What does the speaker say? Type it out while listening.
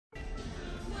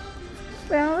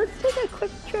Well, let's take a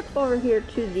quick trip over here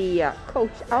to the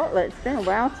Coach outlet. It's been a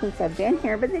while since I've been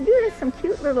here, but they do have some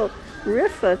cute little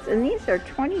wristlets, and these are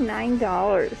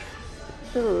 $29.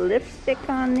 Little lipstick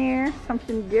on there,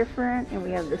 something different, and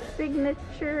we have the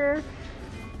signature.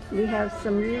 We have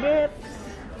some lips,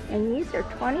 and these are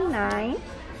 $29.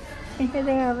 And here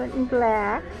they have it in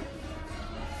black.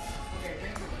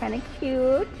 Kind of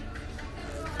cute.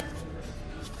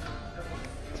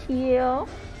 Teal.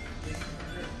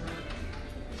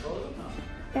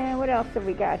 And what else have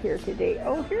we got here today?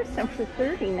 Oh, here's some for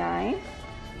 $39.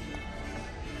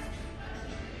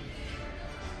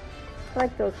 I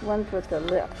like those ones with the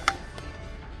lips.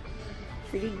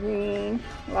 Pretty green,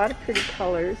 a lot of pretty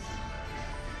colors.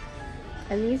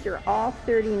 And these are all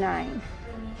 $39.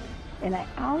 And I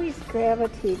always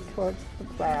gravitate towards the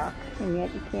black, and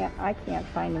yet I can't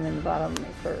find them in the bottom of my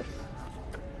purse.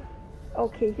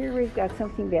 Okay, here we've got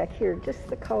something back here, just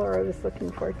the color I was looking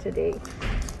for today.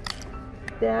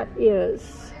 That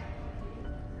is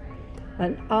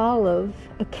an olive,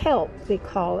 a kelp they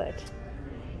call it.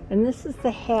 And this is the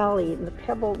Hallie, the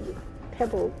pebble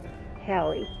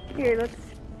Hallie. Here, let's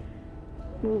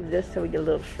move this so we get a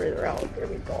little further out. There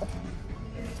we go.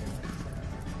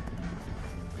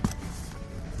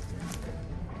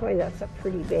 Boy, that's a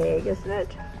pretty bag, isn't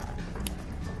it?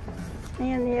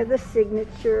 And they have the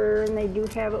signature, and they do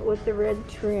have it with the red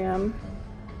trim.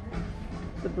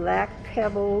 The black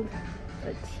pebbled,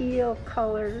 a teal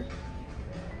color,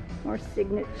 more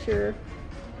signature.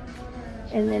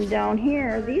 And then down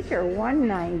here, these are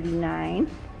 $1.99.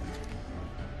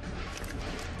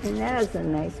 And that is a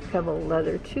nice pebble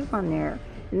leather too on there.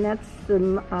 And that's the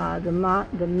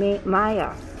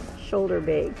Maya shoulder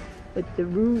bag with the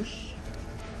ruche.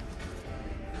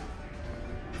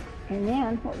 And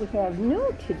then what we have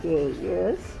new today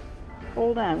is,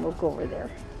 hold on, we'll go over there.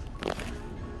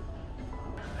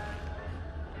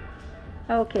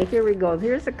 Okay, here we go.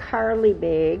 Here's a Karlee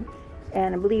bag,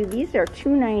 and I believe these are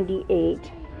 $2.98.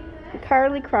 The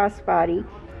Karlee crossbody,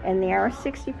 and they are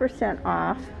 60%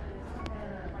 off.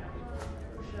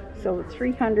 So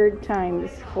 300 times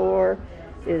 4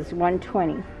 is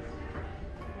 $120.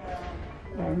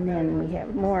 And then we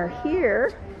have more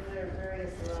here.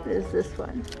 There's this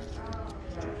one.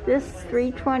 This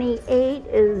 $328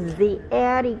 is the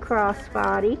Addie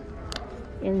crossbody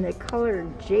in the color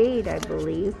jade, I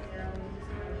believe.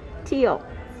 Teal.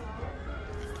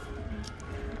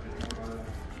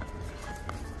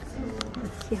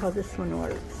 Let's see how this one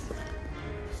works.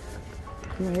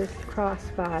 And there's the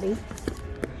crossbody.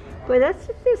 Boy,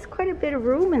 there's quite a bit of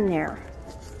room in there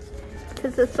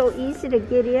because it's so easy to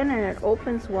get in and it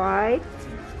opens wide.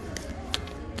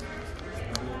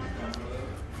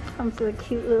 Comes with a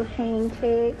cute little hang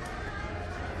tag.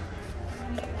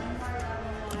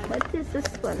 What is this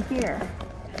one here?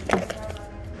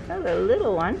 Another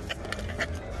little one.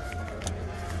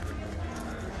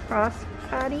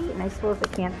 Crossbody, and I suppose I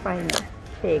can't find the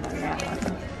tag on that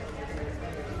one.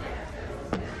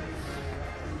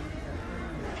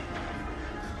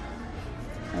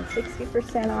 And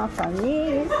 60% off on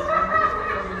these.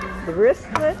 The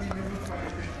wristlet.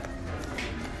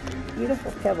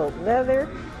 Beautiful pebbled leather.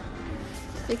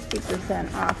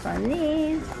 60% off on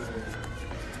these.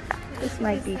 This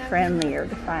might be friendlier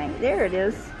to find. There it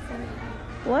is.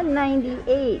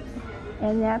 $198.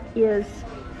 And that is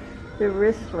the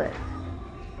wristlet.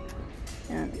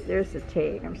 And there's the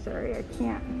tag. I'm sorry, I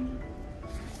can't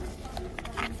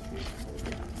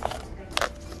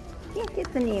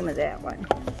get the name of that one.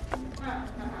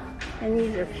 And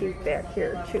these are cute back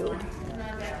here too.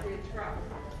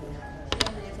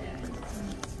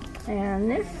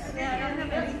 And this,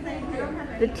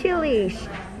 the Tilly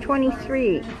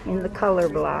 23 in the color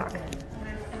block.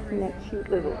 And that cute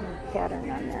little pattern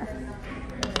on there.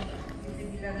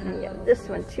 And yeah, this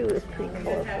one too is pretty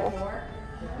colorful.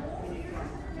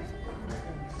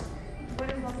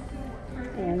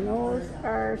 And those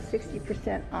are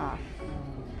 60% off.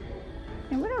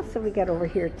 And what else have we got over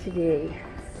here today?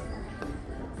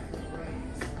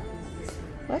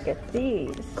 Look at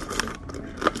these.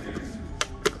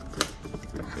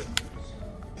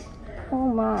 Oh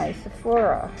my,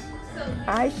 Sephora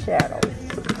eyeshadows.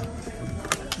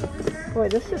 Boy,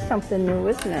 this is something new,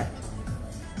 isn't it?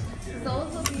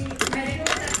 Those will be ready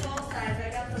for full size. I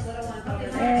got the little ones over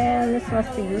there. And this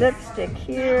must be lipstick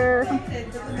here.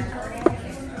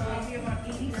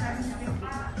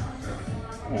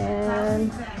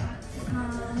 And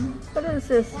what is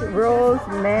this? Rose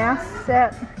mask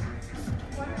set.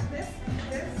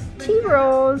 Tea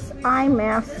Rose eye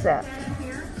mask set.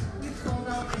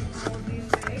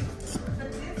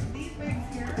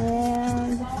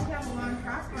 And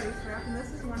and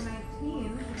this is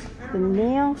 $119. The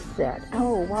nail set.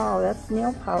 Oh wow, that's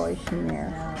nail polish in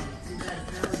there.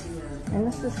 And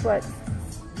this is what's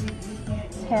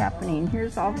happening.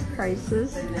 Here's all the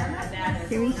prices.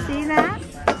 Can we see that?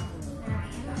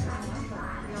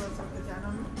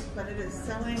 But it is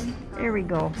selling. There we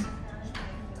go.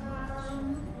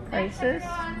 Prices.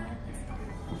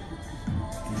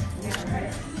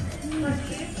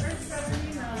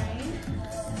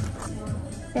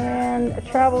 And a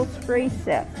travel spray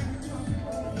set.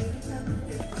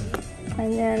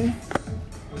 And then,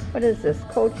 what is this?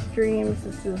 Coach Dreams.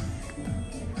 This is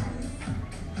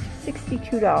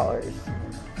 $62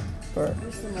 for a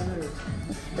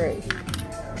spray.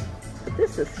 But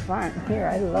this is fun. Here,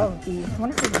 I love these. I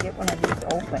wonder if we can get one of these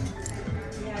open.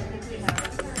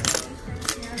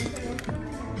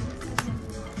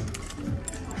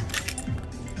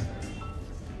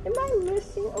 Am I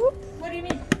missing? Oops. What do you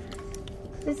mean?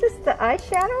 Is this the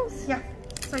eyeshadows? Yeah.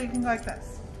 So you can go like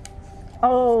this.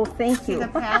 Oh, thank you. See the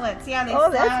palettes. Yeah, they Oh,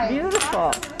 that's slide.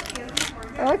 beautiful.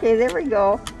 Okay, there we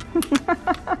go.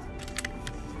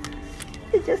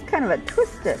 It's just kind of a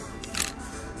twisted.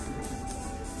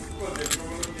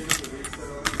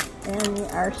 And the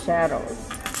eyeshadows.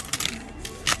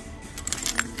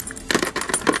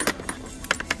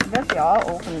 I bet they all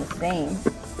open the same.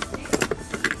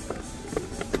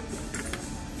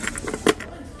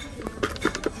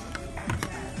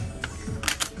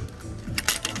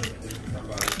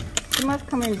 They must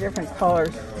come in different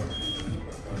colors.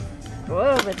 A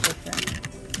little bit different.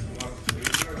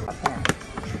 Okay.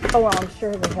 Oh, well, I'm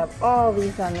sure they have all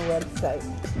these on the website.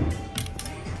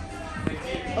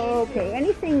 Okay,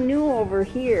 anything new over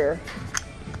here?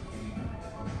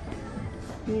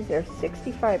 These are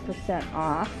 65%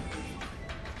 off.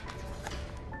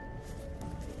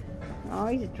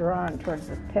 Always drawn towards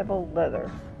the pebbled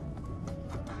leather.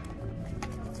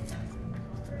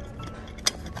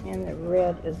 And the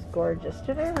red is gorgeous.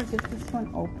 Did I ever get this one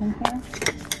open here?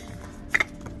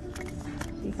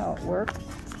 See how it works?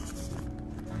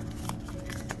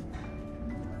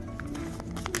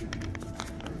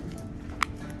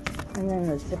 And then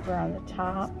the zipper on the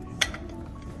top.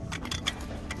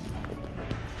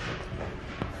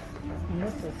 And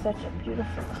this is such a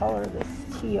beautiful color, this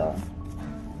teal.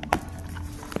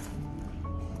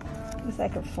 Looks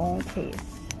like a phone case.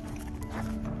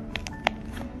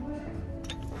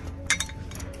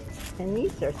 And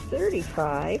these are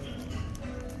 $35.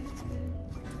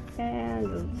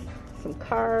 And some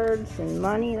cards and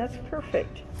money. That's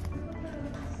perfect.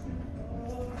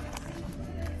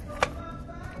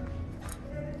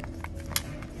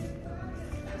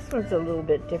 This one's a little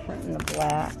bit different in the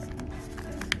black.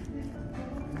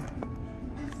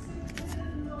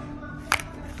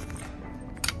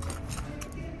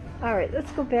 All right,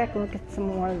 let's go back and look at some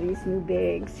more of these new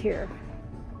bags here.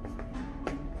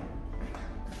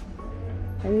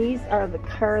 And these are the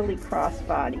Karlee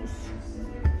crossbodies.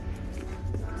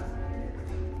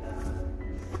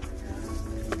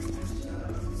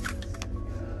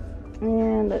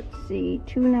 And let's see,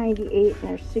 $2.98, and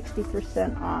they're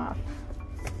 60% off.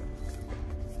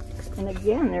 And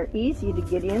again, they're easy to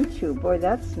get into. Boy,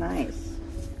 that's nice.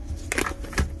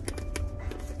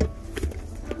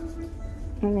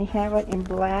 And they have it in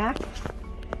black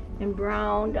and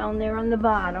brown down there on the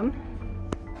bottom.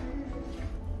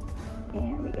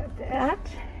 And we got that,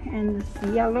 and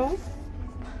this yellow,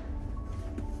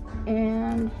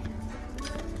 and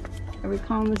we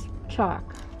call this chalk.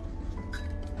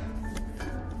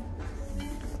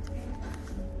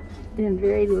 And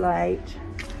very light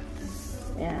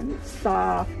and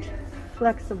soft,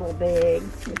 flexible bag,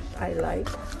 which I like.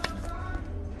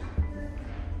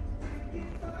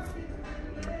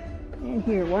 And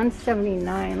here,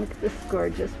 $179. Look at this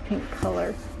gorgeous pink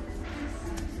color.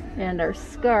 And our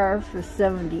scarf is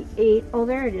 $78. Oh,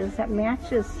 there it is. That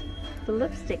matches, the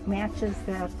lipstick matches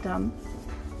that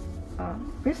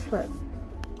wristlet.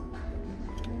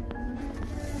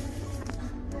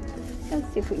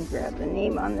 Let's see if we can grab the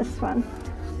name on this one.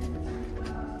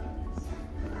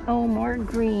 Oh, more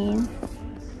green.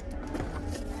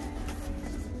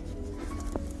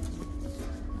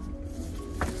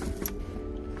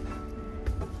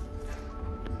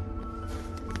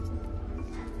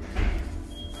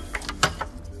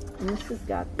 And this has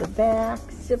got the back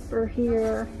zipper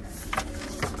here.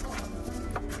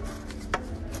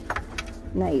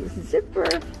 Nice zipper.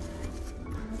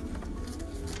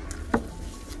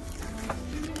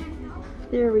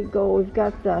 There we go. We've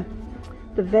got the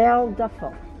Val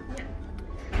duffel.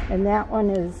 And that one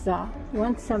is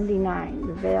 $179,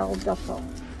 the Val duffel.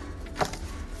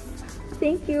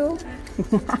 Thank you.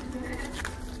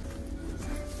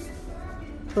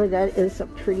 Boy, that is a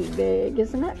pretty big,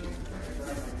 isn't it?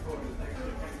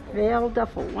 Veil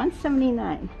duffel,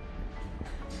 $179.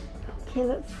 Okay,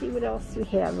 let's see what else we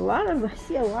have. I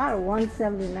see a lot of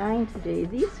 $179 today.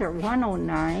 These are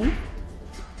 $109.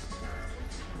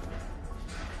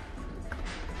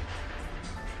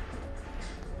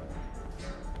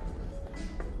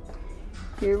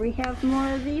 Here we have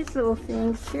more of these little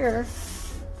things here.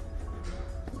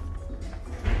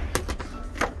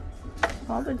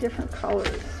 All the different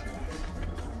colors.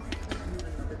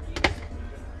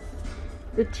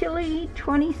 The Tilly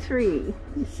 23,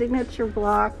 signature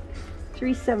block,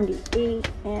 $378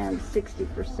 and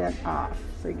 60% off.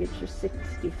 So you get your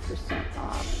 60%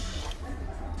 off.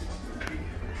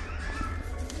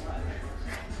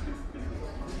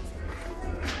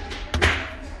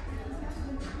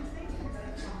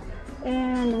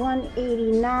 And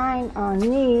 $189 on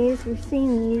these. We've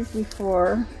seen these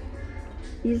before.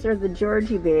 These are the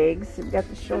Georgie bags. We've got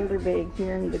the shoulder bag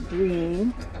here in the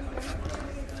green.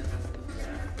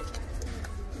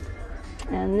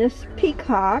 And this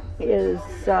peacock is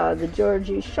the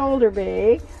Georgie shoulder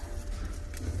bag.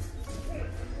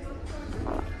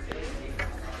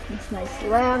 It's nice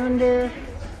lavender.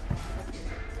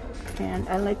 And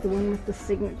I like the one with the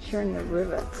signature and the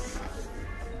rivets.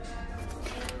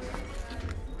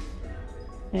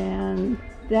 And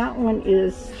that one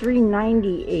is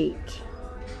 $398.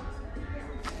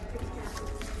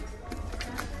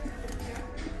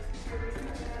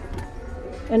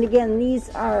 And again, these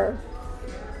are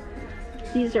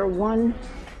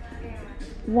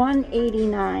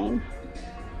 $189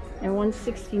 and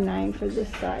 $169 for this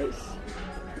size.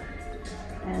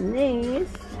 And these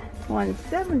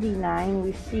 $179.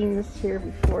 We've seen this here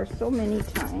before so many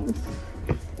times,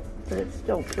 but it's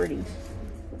still pretty.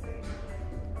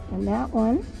 And that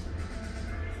one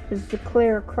is the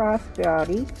Claire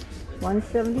Crossbody,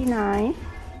 $179.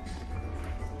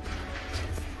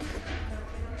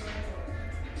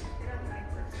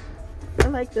 I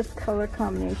like this color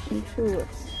combination too.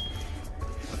 It's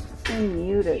so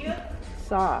muted,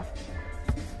 soft.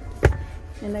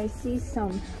 And I see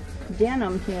some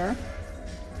denim here.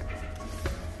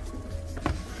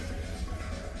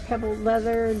 Pebbled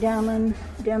leather, denim.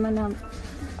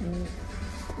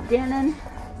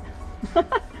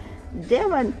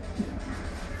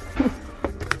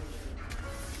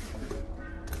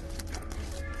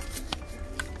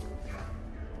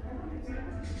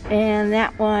 And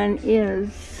that one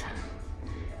is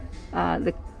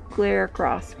the Claire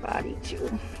Crossbody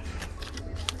too.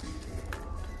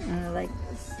 And I like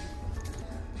this.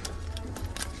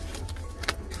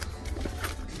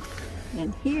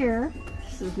 And here,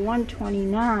 this is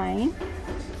 $129.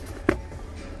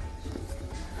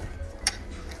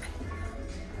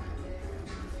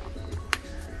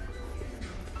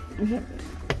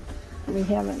 We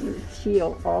have it in the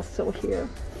teal also here.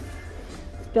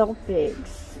 Belt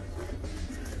bags.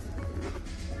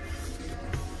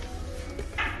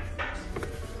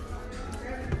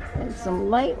 And some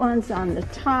light ones on the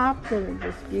top that are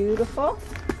just beautiful.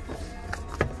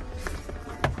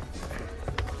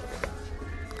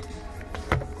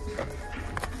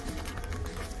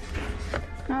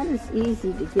 Not as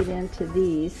easy to get into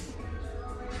these.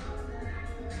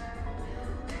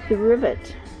 The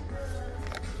rivet.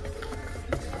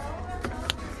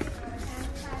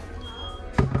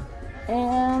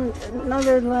 And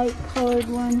another light colored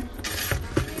one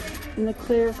in the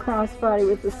clear crossbody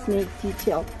with the snake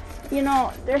detail. You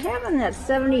know, they're having that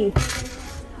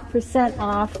 70%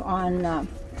 off on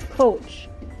Coach,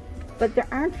 but there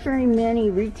aren't very many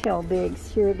retail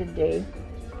bags here today.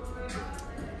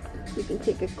 You can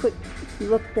take a quick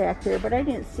look back there, but I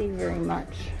didn't see very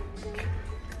much.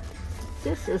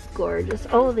 This is gorgeous.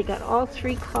 Oh, they got all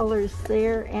three colors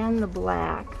there and the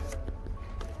black.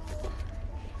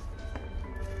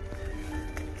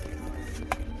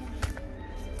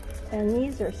 And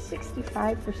these are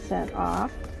 65%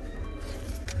 off.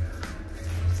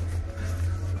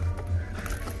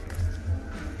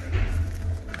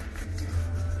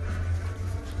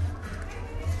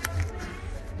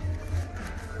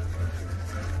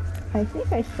 I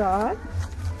think I saw it.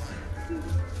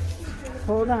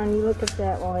 Hold on, you look at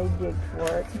that while I dig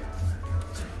for it.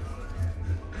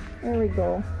 There we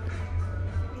go.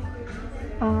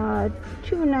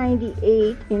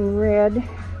 $298 in red.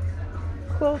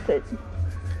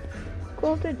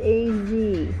 Quilted AZ,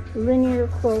 linear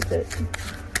quilted.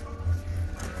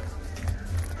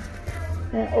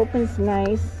 That opens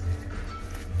nice.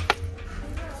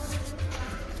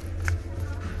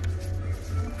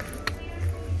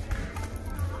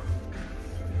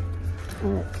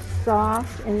 And it's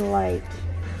soft and light.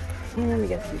 And then we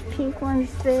got some pink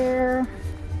ones there.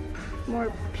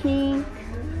 More pink.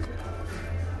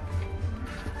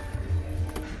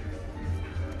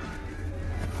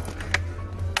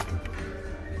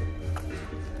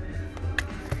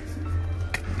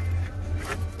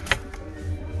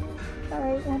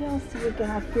 Alright, what else do we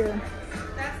got here?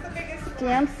 That's the biggest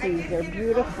Dempsey's are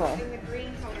beautiful. in the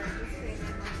green color.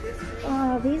 This green.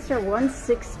 Oh, these are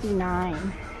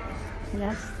 $169. And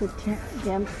that's the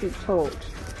Dempsey tote.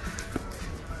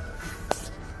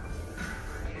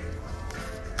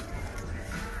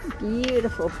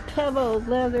 Beautiful pebble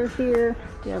leather here.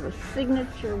 We have a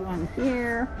signature one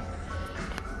here.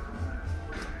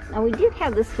 Now we did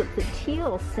have this with the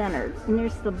teal centered, and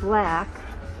there's the black.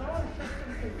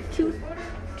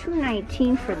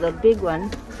 $219 for the big one.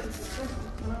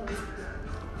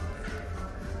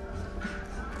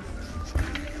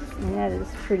 And that is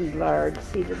pretty large.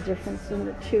 See the difference in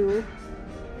the two?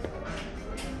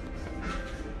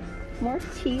 More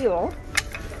teal.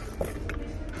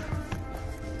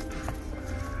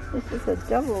 This is a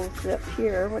double zip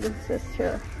here. What is this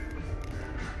here?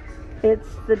 It's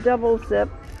the double zip,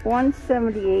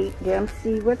 $178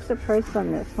 Dempsey. What's the price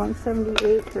on this?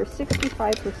 $178 for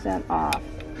 65% off.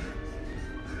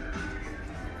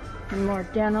 And more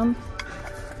denim.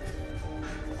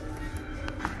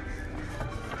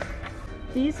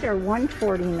 These are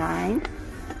 $149.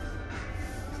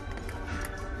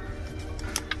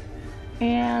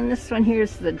 And this one here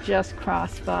is the Just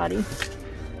Crossbody.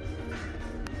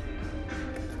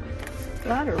 A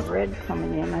lot of red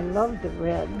coming in. I love the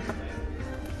red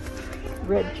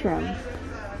trim.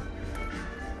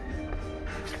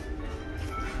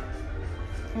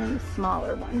 And the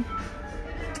smaller one.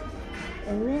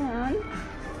 And then,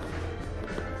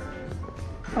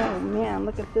 oh man,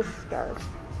 look at this scarf.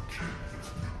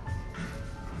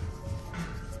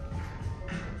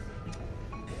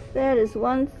 That is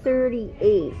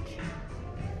 $138.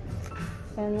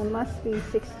 And there must be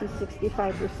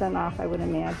 60–65% off, I would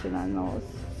imagine, on those.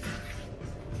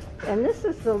 And this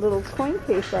is the little coin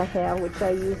case I have, which I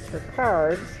use for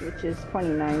cards, which is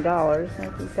 $29. And I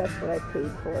think that's what I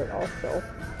paid for it also.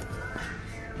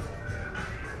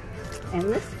 And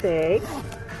this bag,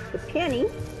 the penny,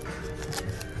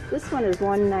 this one is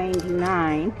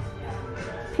 $1.99.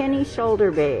 Penny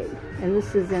shoulder bag. And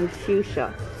this is in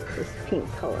fuchsia, this pink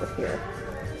color here.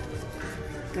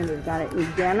 And we've got it in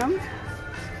denim.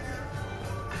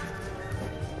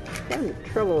 I'm having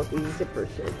trouble with these zippers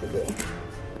here today.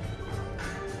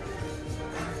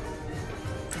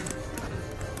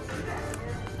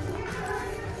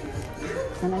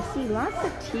 And I see lots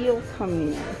of teal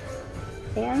coming in.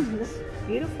 And this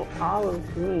beautiful olive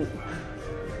green.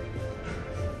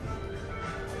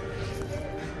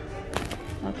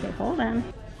 Okay, hold on.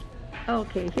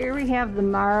 Okay, here we have the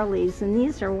Marleys, and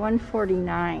these are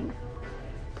 $149.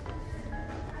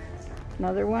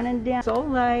 Another one in denim. So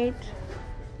light.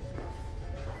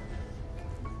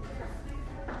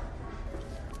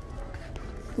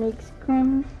 Snake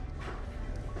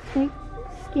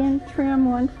skin trim,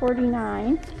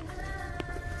 $149.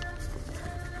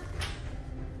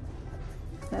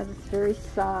 That is very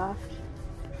soft.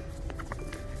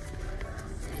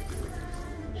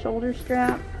 Shoulder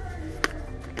strap.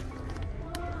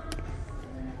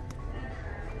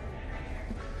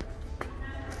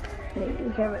 They do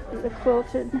have it in the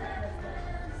quilted.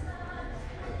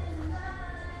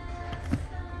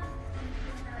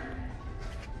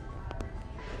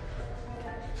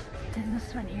 And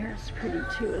this one here is pretty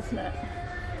too, isn't it?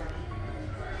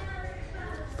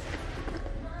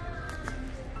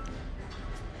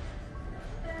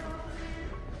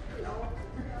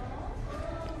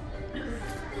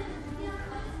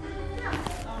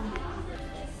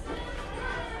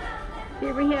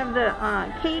 Here we have the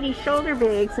Katie shoulder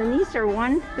bags, and these are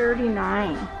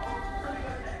 $139.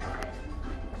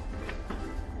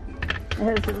 It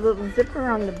has a little zipper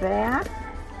on the back.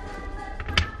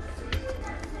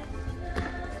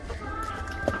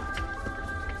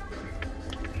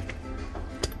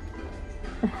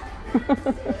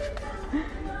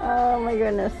 Oh my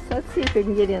goodness. Let's see if we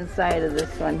can get inside of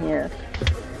this one here.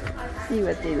 See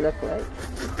what they look like.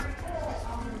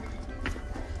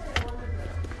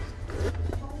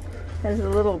 Has a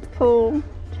little pull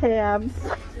tabs,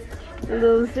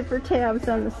 little zipper tabs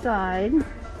on the side.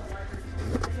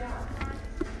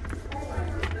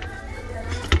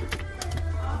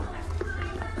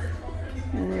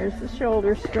 And there's the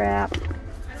shoulder strap.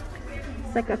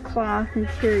 It's like a cloth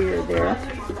interior there.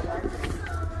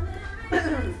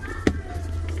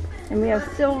 And we have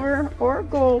silver or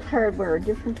gold hardware,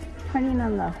 different depending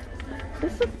on the...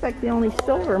 This looks like the only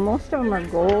silver. Most of them are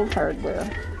gold hardware.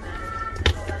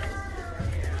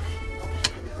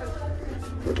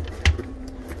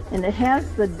 And it has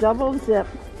the double zip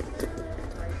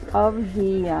of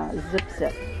the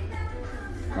zip.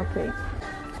 Okay.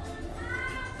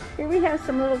 Here we have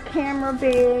some little camera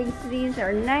bags. These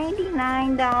are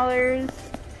 $99.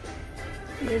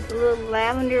 There's a little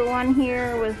lavender one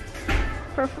here with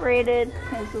perforated.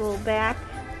 Has a little back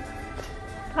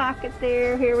pocket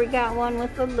there. Here we got one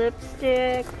with the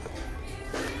lipstick.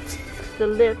 The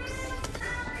lips.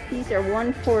 These are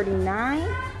 $149.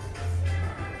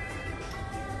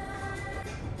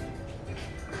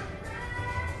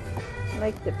 I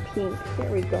like the pink.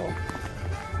 There we go.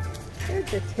 There's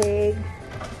the tag.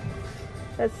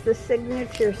 That's the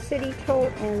signature city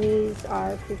tote, and these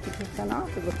are 50%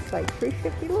 off. It looks like $3.50,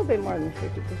 a little bit more than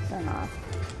 50% off.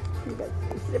 You got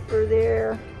the zipper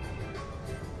there.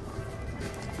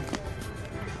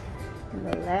 And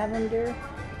the lavender.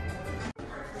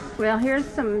 Well, here's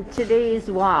some today's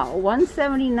wow.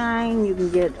 $179. You can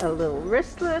get a little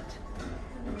wristlet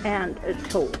and a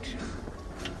tote.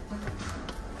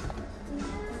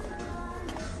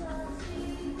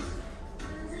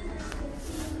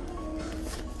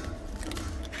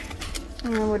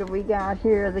 And what have we got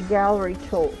here? The gallery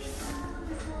tote.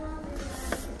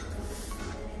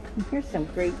 And here's some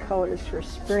great colors for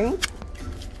spring.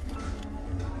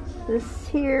 This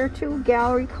here too,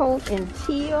 gallery coat in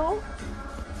teal.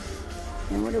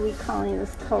 And what are we calling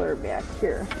this color back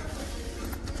here?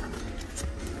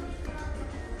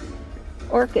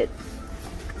 Orchid.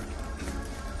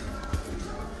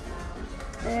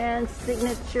 And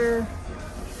signature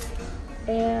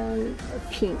and a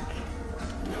pink.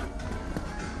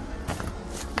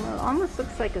 Well, it almost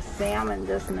looks like a salmon,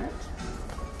 doesn't it?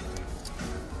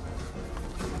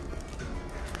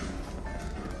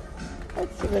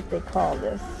 Let's see what they call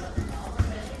this.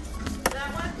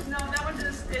 That one? No, that one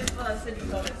is the city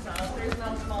code itself. There's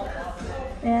no small box.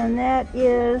 And that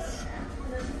is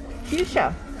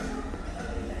fuchsia.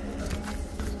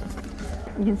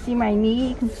 You can see my knee.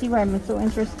 You can see why I'm so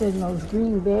interested in those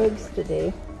green bags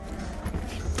today.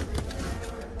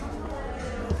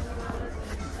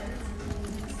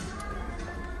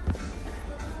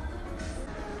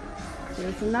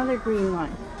 There's another green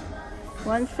one.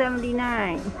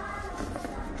 $179.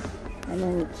 And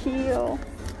then the teal.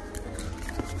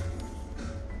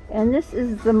 And this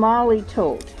is the Molly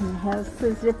tote. And it has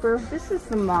the zipper. This is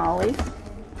the Molly.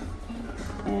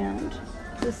 And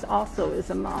this also is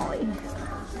a Molly.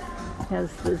 It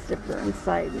has the zipper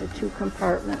inside the two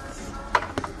compartments.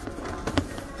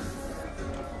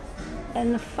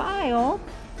 And the file,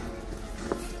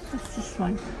 what's this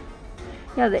one?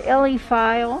 Yeah, the LE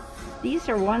file. These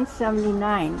are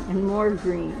 $179 and more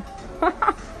green.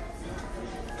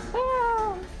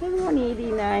 Oh, and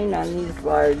 $189 on these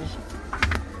large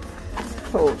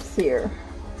totes here.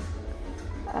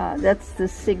 That's the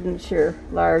signature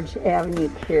large Avenue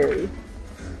carry.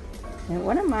 And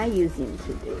what am I using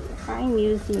today? I'm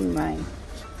using my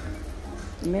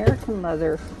American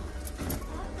Leather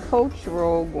Coach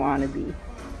Rogue Wannabe.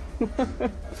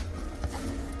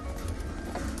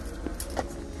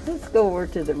 Let's go over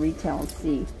to the retail and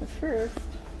see. But first,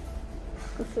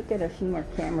 let's look at a few more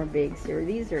camera bags here.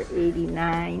 These are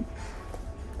 $89.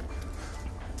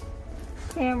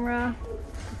 Camera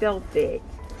belt bag.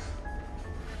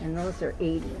 And those are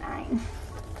 $89.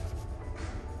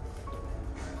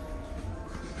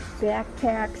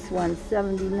 Backpacks,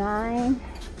 $179.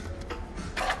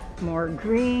 More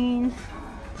green.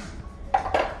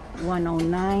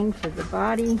 $109 for the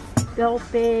body belt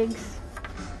bags.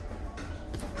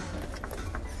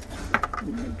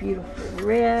 And the beautiful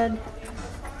red.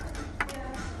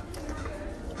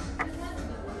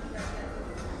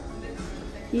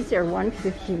 These are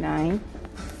 $159.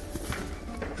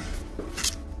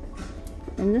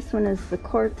 And this one is the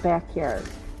Court Backyard.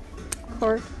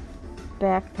 Court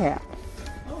backpack.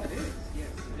 Oh, it is. Yes,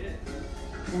 it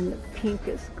is. And the pink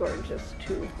is gorgeous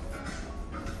too.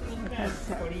 It has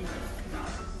that.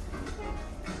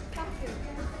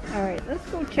 Alright, let's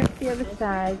go check the other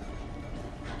side.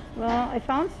 Well, I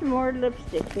found some more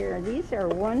lipstick here. These are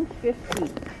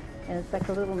 $150. And it's like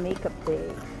a little makeup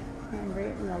bag. I'm right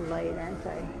in the light, aren't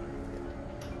I?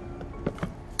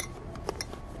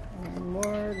 And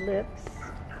more lips.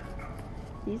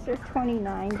 These are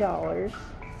 $29.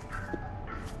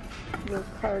 Little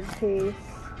card case.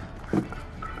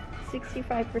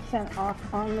 65%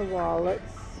 off on the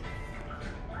wallets.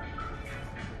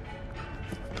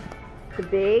 The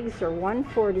bags are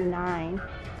 $149.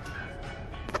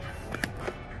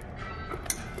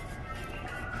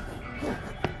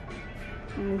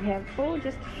 And we have, oh,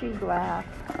 just a few black.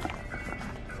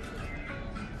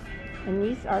 And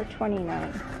these are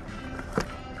 $29.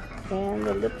 And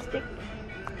the lipstick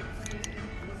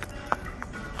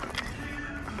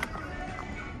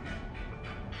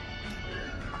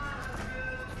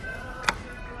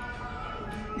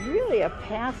really a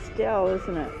pastel,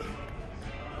 isn't it?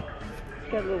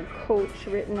 It's got a little Coach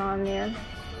written on there.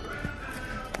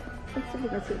 Let's see if we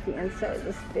can see what the inside of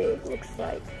this bag looks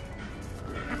like.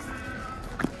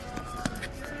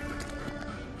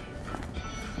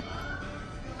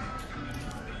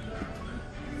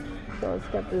 So it's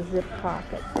got the zip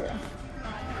pocket there.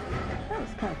 That was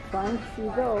kind of fun to see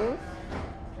those.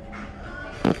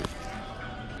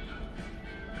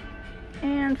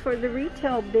 And for the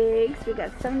retail bags, we got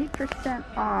 70%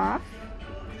 off.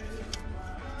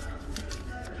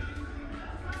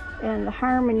 And the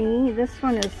Harmony, this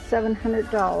one is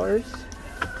 $700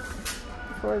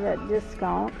 for that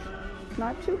discount.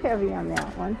 Not too heavy on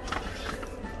that one.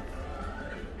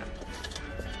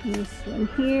 And this one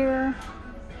here,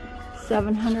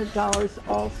 $700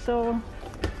 also.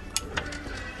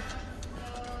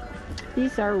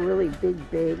 These are really big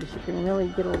bags. You can really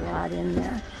get a lot in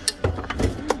there.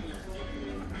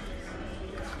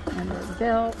 And their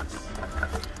belts.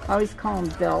 I always call them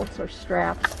belts or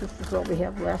straps. This is what we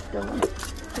have left of them.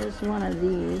 Here's one of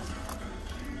these.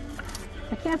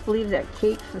 I can't believe that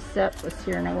Kate Facette was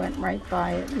here and I went right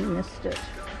by it and missed it.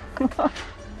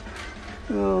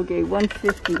 Okay,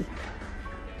 $150.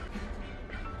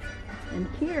 And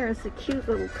here's a cute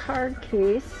little card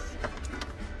case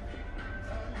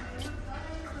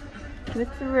with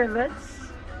the rivets.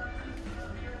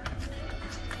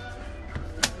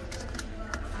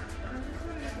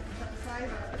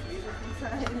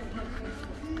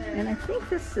 And I think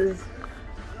this is,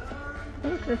 I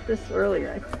looked at this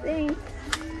earlier, I think.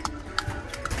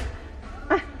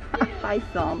 High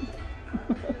thumb.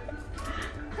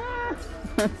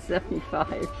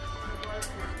 75.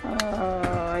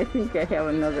 I think I have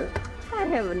another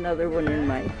one in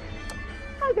my,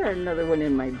 I got another one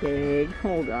in my bag.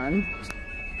 Hold on.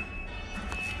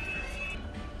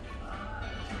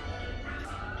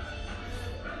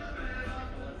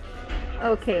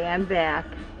 Okay, I'm back.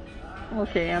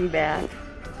 Okay, I'm back.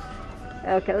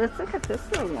 Okay, let's look at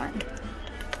this little one.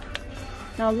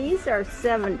 Now these are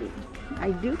 70.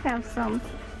 I do have some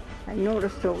I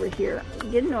noticed over here. I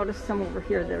did notice some over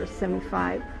here that are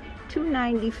 75.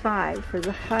 $2.95 for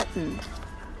the Hutton.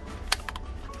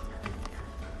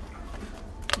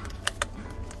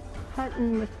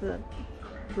 Hutton with the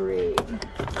braid.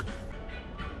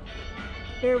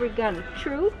 Here we got a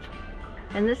Troop,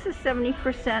 and this is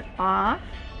 70% off.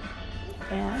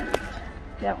 And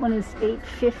that one is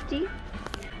 $8.50.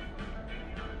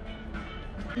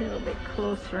 A little bit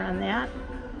closer on that.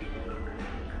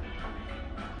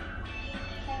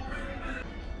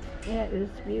 That is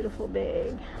a beautiful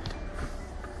bag.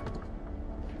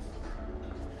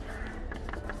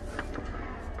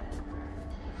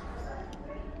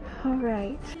 All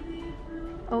right.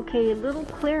 Okay, a little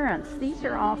clearance. These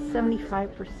are all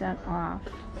 75% off.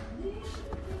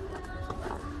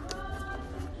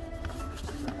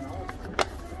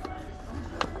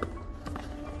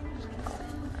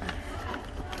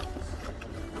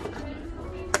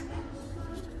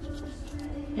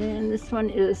 And this one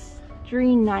is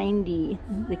 $3.90,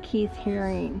 the Keith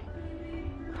Haring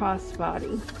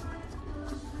Crossbody.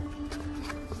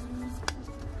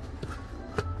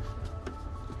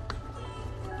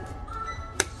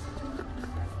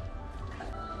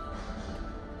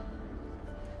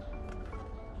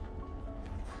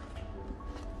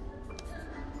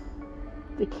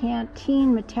 The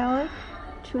Canteen Metallic,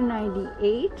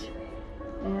 $2.98.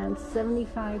 And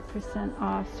 75%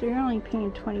 off, so you're only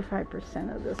paying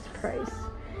 25% of this price.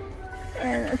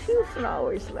 And a few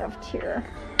flowers left here.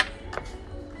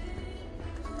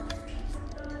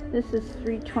 This is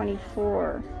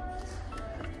 $3.24.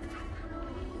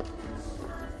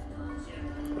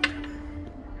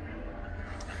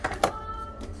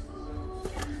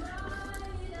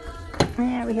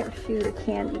 And we have a few of the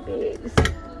candy bags.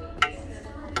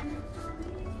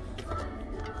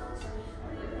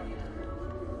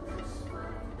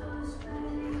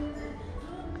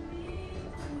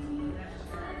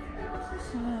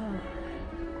 Oh.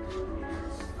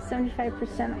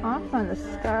 75% off on the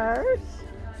scarves.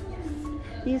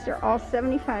 These are all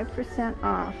 75%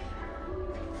 off.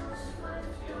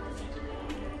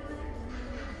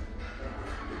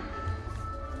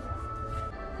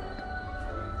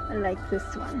 I like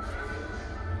this one.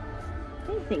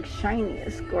 I think shiny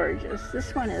is gorgeous.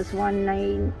 This one is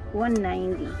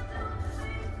 $190.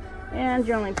 And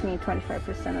you're only paying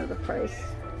 25% of the price.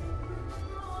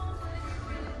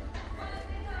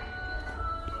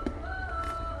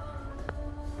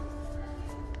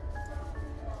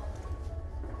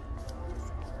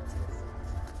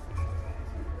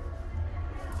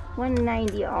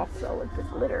 $190 also with the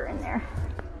glitter in there.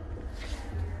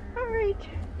 All right,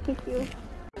 thank you.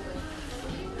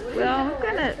 Well, we've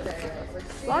got a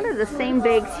lot of the same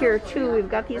bags here too. We've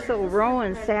got these little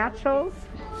Rowan satchels,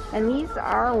 and these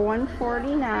are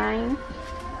 $149.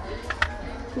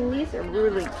 And these are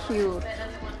really cute.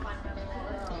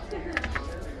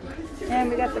 And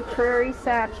we got the prairie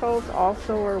satchels,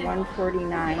 also are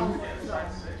 $149.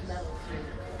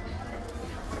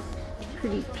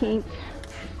 Pretty pink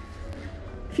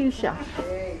fuchsia.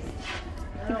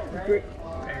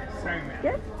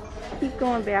 Yep. Keep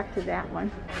going back to that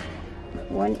one.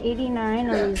 $189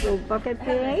 on these little bucket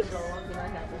bags.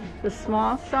 The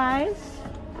small size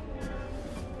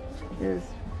is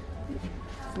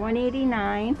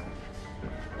 $189,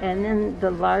 and then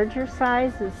the larger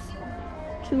size is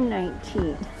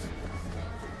 $219.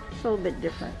 It's a little bit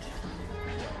different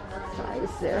size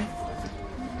there.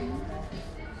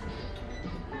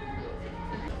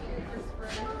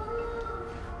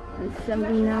 And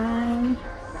 $79.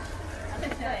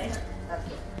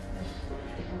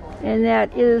 And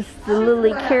that is the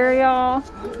Lily carryall.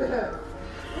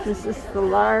 This is the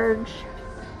large,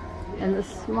 and the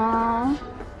small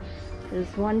is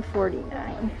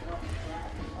 $149.